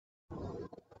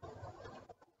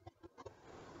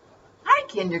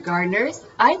kindergartners.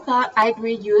 I thought I'd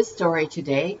read you a story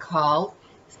today called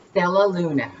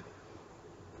Stellaluna.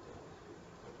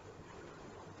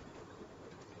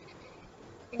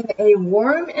 In a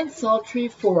warm and sultry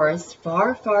forest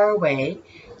far, far away,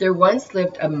 there once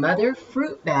lived a mother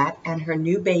fruit bat and her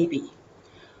new baby.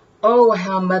 Oh,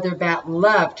 how Mother Bat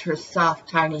loved her soft,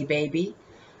 tiny baby.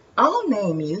 "I'll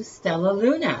name you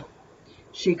Stellaluna,"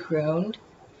 she crooned.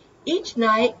 Each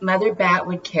night, Mother Bat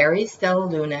would carry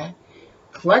Stellaluna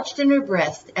clutched in her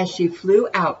breast as she flew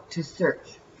out to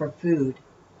search for food.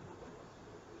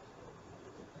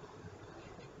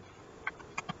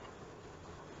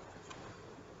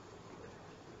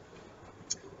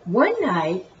 One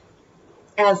night,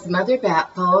 as Mother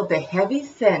Bat followed the heavy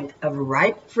scent of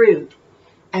ripe fruit,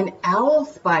 an owl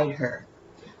spied her.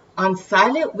 On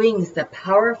silent wings, the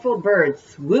powerful bird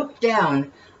swooped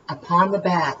down upon the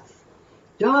bats.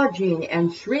 Dodging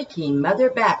and shrieking, Mother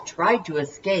Bat tried to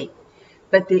escape,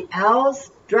 but the owl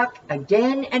struck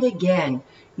again and again,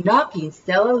 knocking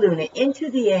Stellaluna into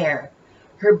the air.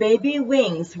 Her baby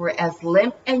wings were as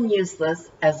limp and useless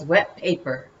as wet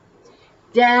paper.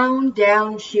 Down,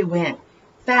 down she went,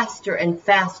 faster and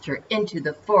faster into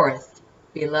the forest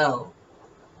below.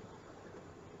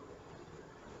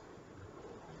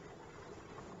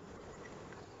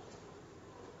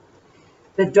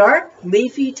 The dark,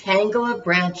 leafy tangle of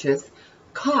branches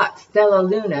caught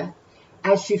Stellaluna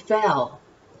as she fell.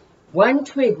 One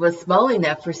twig was small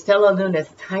enough for Stellaluna's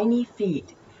tiny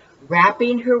feet.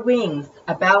 Wrapping her wings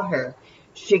about her,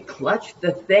 she clutched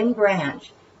the thin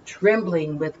branch,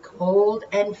 trembling with cold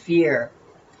and fear.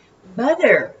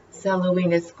 "Mother,"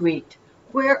 Stellaluna squeaked,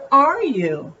 "where are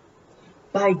you?"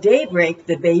 By daybreak,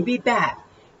 the baby bat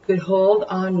could hold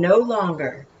on no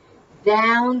longer.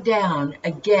 Down, down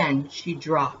again she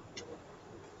dropped.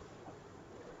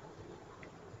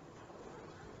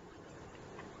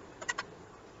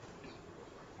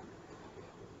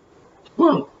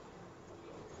 Plunk!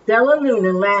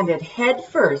 Stellaluna landed head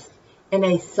first in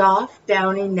a soft,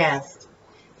 downy nest,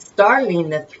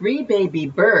 startling the three baby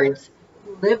birds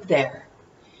who lived there.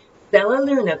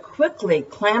 Stellaluna quickly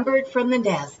clambered from the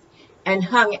nest and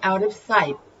hung out of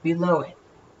sight below it.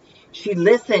 She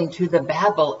listened to the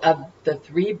babble of the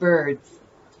three birds.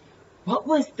 "What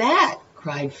was that?"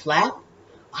 cried Flap.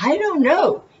 "I don't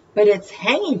know, but it's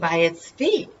hanging by its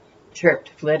feet," chirped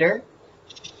Flitter.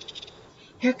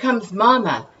 "Here comes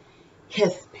Mama,"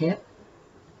 hissed Pip.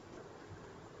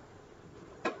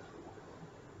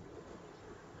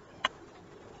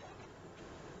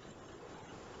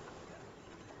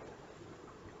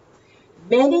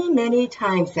 Many, many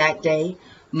times that day,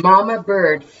 Mama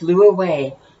Bird flew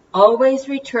away, always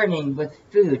returning with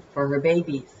food for her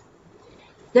babies.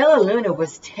 Stellaluna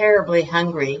was terribly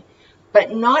hungry,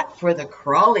 but not for the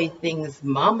crawly things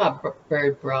Mama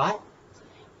Bird brought.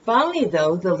 Finally,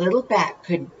 though, the little bat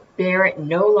could bear it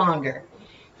no longer.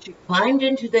 She climbed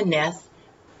into the nest,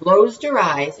 closed her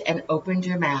eyes, and opened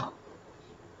her mouth.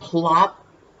 Plop!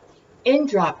 In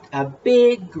dropped a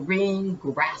big green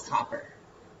grasshopper.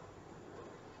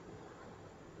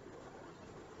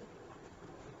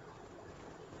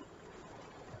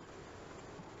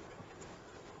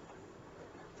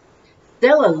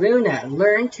 Stellaluna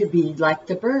learned to be like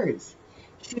the birds.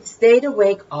 She stayed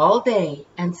awake all day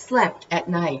and slept at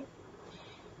night.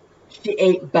 She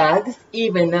ate bugs,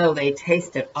 even though they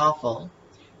tasted awful.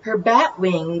 Her bat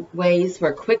wing ways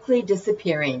were quickly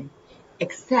disappearing,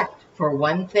 except for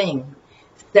one thing.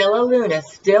 Stellaluna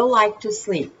still liked to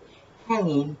sleep,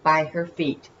 hanging by her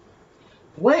feet.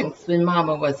 Once, when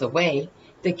Mama was away,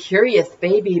 the curious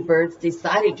baby birds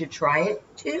decided to try it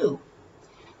too.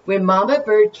 When Mama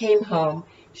Bird came home,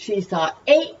 she saw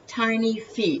 8 tiny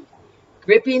feet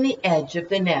gripping the edge of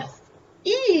the nest.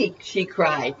 "Eek!" she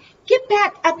cried. "Get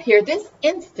back up here this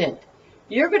instant.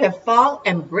 You're going to fall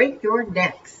and break your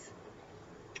necks."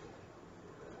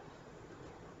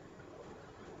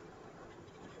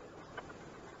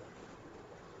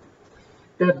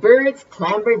 The birds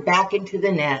clambered back into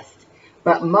the nest,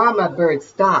 but Mama Bird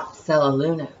stopped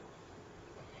Stellaluna.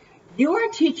 "You are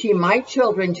teaching my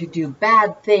children to do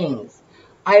bad things.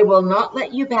 I will not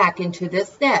let you back into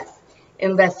this nest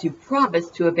unless you promise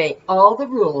to obey all the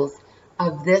rules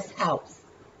of this house."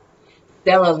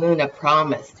 Stellaluna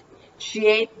promised. She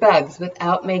ate bugs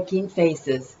without making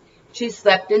faces. She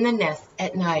slept in the nest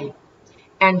at night,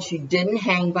 and she didn't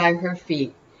hang by her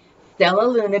feet.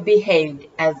 Stellaluna behaved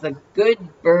as a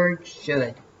good bird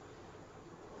should.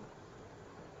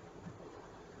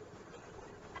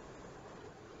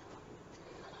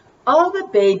 All the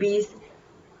babies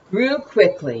grew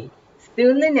quickly.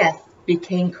 Soon the nest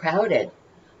became crowded.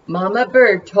 Mama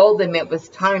Bird told them it was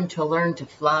time to learn to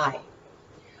fly.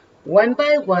 One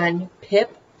by one,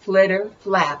 Pip, Flitter,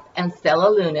 Flap, and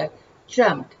Stellaluna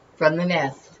jumped from the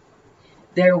nest.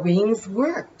 Their wings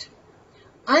worked.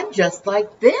 I'm just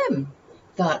like them,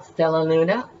 thought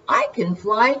Stellaluna. I can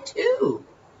fly too.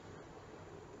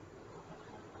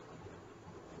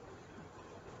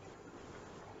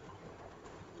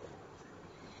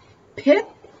 Pip,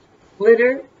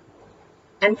 Flitter,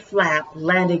 and Flap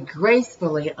landed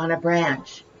gracefully on a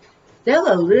branch.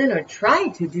 Stellaluna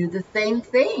tried to do the same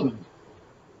thing.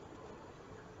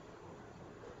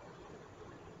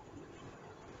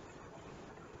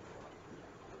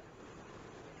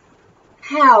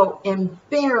 How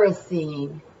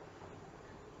embarrassing!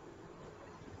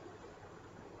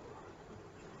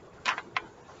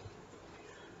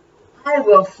 I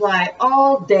will fly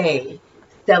all day,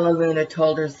 Stellaluna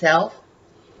told herself.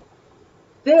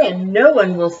 Then no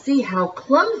one will see how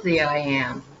clumsy I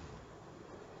am.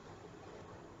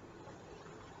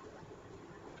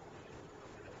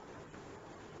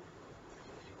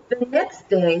 The next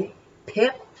day,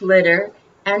 Pip, Flitter,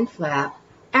 and Flap,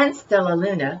 and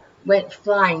Stellaluna went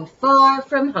flying far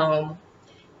from home.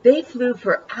 They flew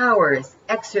for hours,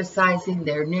 exercising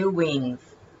their new wings.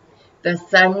 The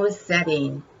sun was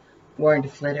setting,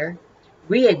 warned Flitter.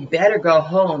 We had better go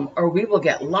home or we will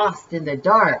get lost in the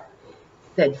dark,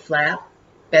 said Flap.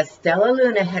 But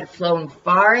Stellaluna had flown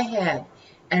far ahead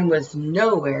and was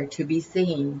nowhere to be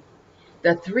seen.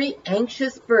 The three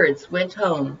anxious birds went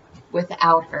home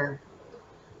without her.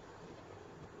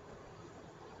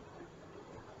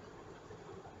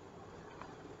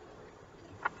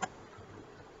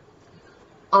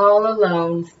 All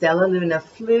alone, Stellaluna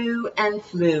flew and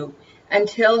flew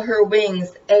until her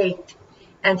wings ached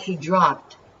and she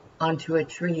dropped onto a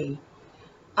tree.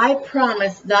 I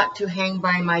promised not to hang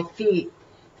by my feet,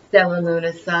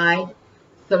 Stellaluna sighed,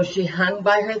 so she hung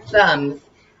by her thumbs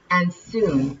and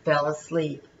soon fell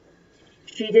asleep.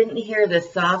 She didn't hear the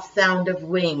soft sound of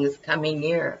wings coming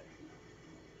near.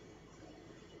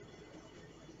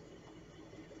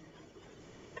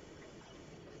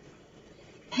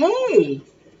 Hey,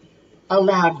 a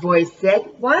loud voice said,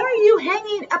 why are you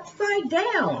hanging upside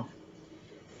down?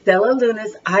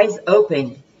 Stellaluna's eyes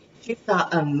opened. She saw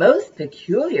a most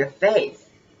peculiar face.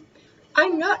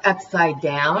 I'm not upside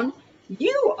down.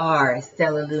 You are,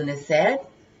 Stellaluna said.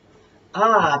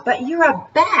 Ah, but you're a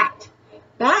bat.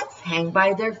 Bats hang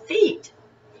by their feet.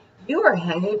 You are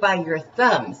hanging by your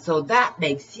thumb, so that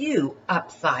makes you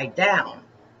upside down,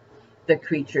 the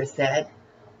creature said.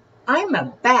 I'm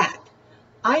a bat.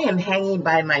 I am hanging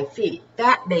by my feet.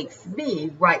 That makes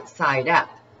me right side up.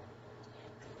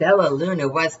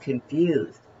 Stellaluna was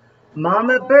confused.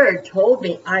 Mama Bird told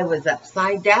me I was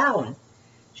upside down.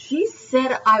 She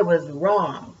said I was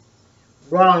wrong.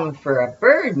 Wrong for a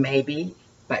bird, maybe,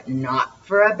 but not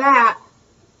for a bat.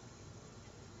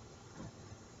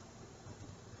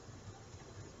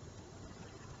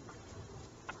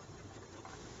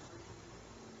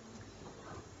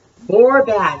 More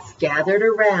bats gathered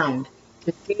around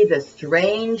to see the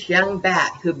strange young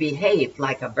bat who behaved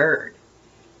like a bird.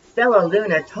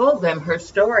 Stellaluna told them her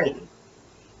story.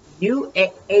 You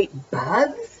ate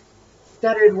bugs?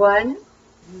 Stuttered one.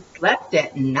 You slept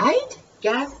at night?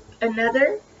 Gasped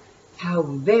another. How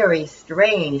very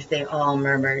strange, they all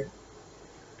murmured.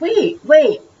 Wait,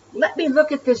 let me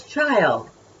look at this child.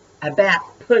 A bat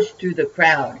pushed through the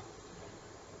crowd.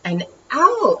 An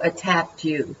owl attacked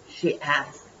you, she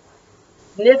asked.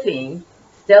 Sniffing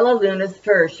Stellaluna's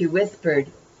fur, she whispered,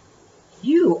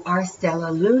 You are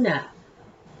Stellaluna.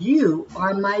 You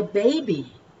are my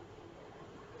baby.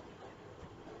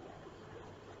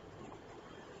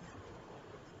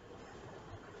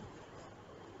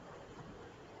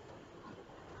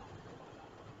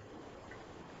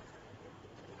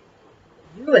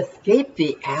 You escaped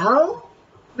the owl?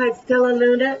 Cried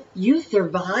Stellaluna. You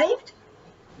survived?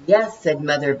 Yes, said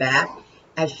Mother Bat,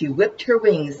 as she whipped her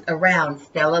wings around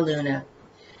Stellaluna.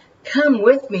 Come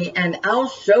with me and I'll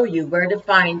show you where to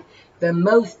find the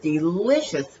most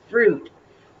delicious fruit.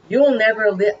 You'll never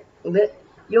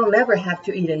have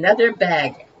to eat another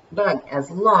bug as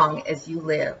long as you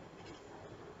live.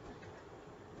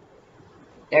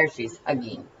 There she's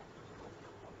hugging.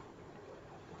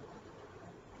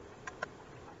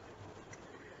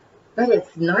 But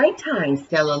it's nighttime,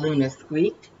 Stellaluna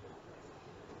squeaked.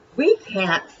 We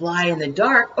can't fly in the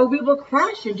dark or we will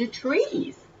crash into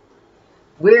trees.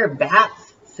 We're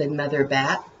bats, said Mother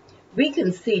Bat. We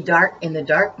can see dark in the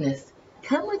darkness.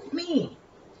 Come with me.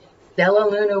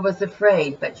 Stellaluna was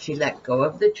afraid, but she let go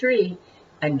of the tree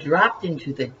and dropped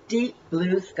into the deep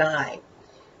blue sky.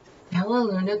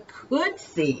 Stellaluna could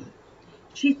see.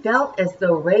 She felt as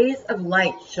though rays of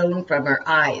light shone from her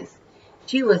eyes.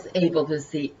 She was able to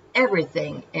see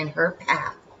everything in her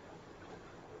path.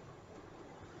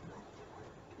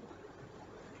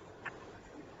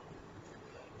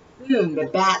 Soon the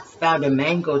bats found a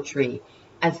mango tree,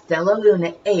 and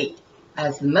Stellaluna ate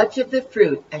as much of the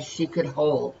fruit as she could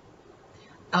hold.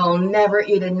 "I'll never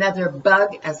eat another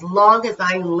bug as long as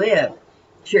I live,"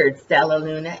 cheered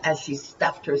Stellaluna as she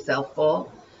stuffed herself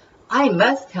full. "I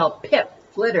must help Pip,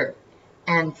 Flitter,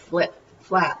 and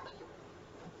Flap."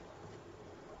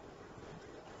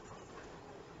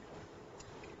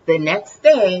 The next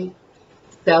day,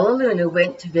 Stellaluna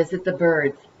went to visit the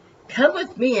birds. "Come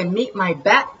with me and meet my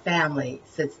bat family,"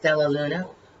 said Stellaluna.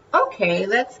 "Okay,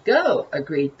 let's go,"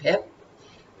 agreed Pip.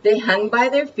 They hung by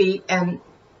their feet and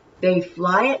they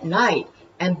fly at night,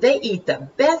 and they eat the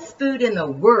best food in the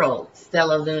world,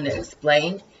 Stellaluna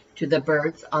explained to the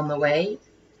birds on the way.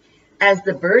 As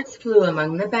the birds flew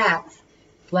among the bats,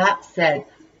 Flap said,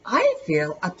 "I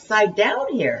feel upside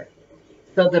down here."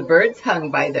 So the birds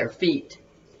hung by their feet.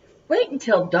 "Wait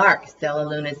until dark,"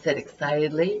 Stellaluna said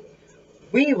excitedly.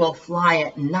 "We will fly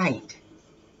at night."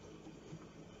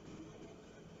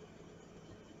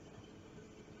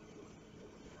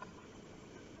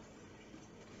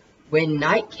 When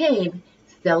night came,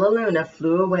 Stellaluna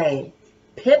flew away.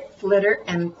 Pip, Flitter,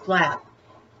 and Flap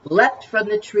leapt from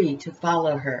the tree to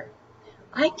follow her.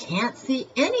 "I can't see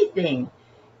anything,"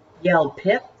 yelled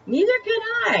Pip. "Neither can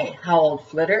I," howled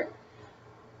Flitter.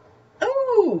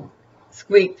 "Oh!"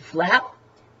 squeaked Flap.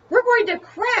 "We're going to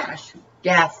crash,"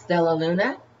 gasped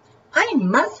Stellaluna. "I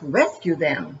must rescue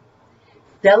them."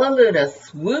 Stellaluna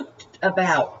swooped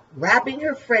about, grabbing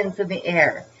her friends in the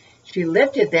air. She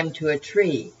lifted them to a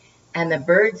tree, and the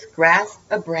birds grasped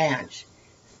a branch.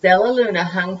 Stellaluna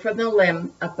hung from the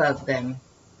limb above them.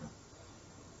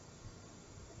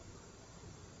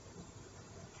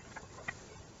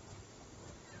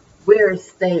 "We're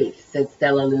safe," said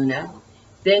Stellaluna.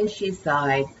 Then she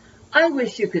sighed. "I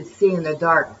wish you could see in the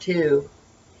dark, too."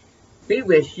 "We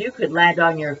wish you could land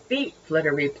on your feet,"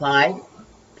 Flitter replied.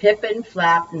 Pip and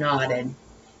Flap nodded.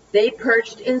 They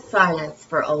perched in silence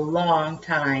for a long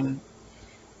time.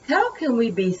 "How can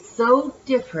we be so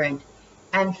different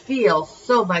and feel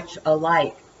so much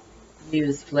alike?"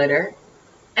 mused Flitter.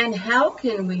 "And how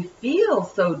can we feel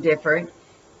so different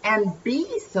and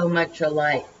be so much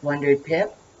alike?" wondered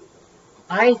Pip.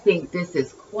 "I think this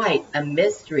is quite a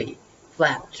mystery,"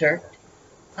 Flap chirped.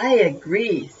 "I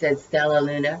agree," said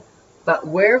Stellaluna, "but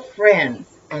we're friends,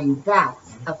 and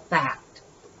that's a fact."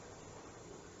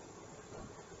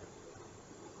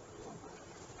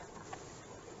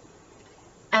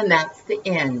 And that's the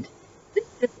end. This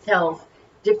just tells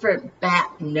different bat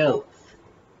notes.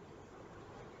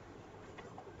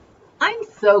 I'm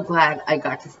so glad I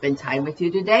got to spend time with you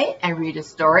today and read a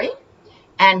story,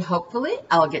 and hopefully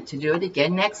I'll get to do it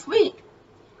again next week.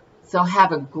 So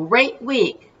have a great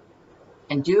week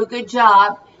and do a good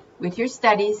job with your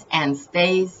studies and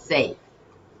stay safe.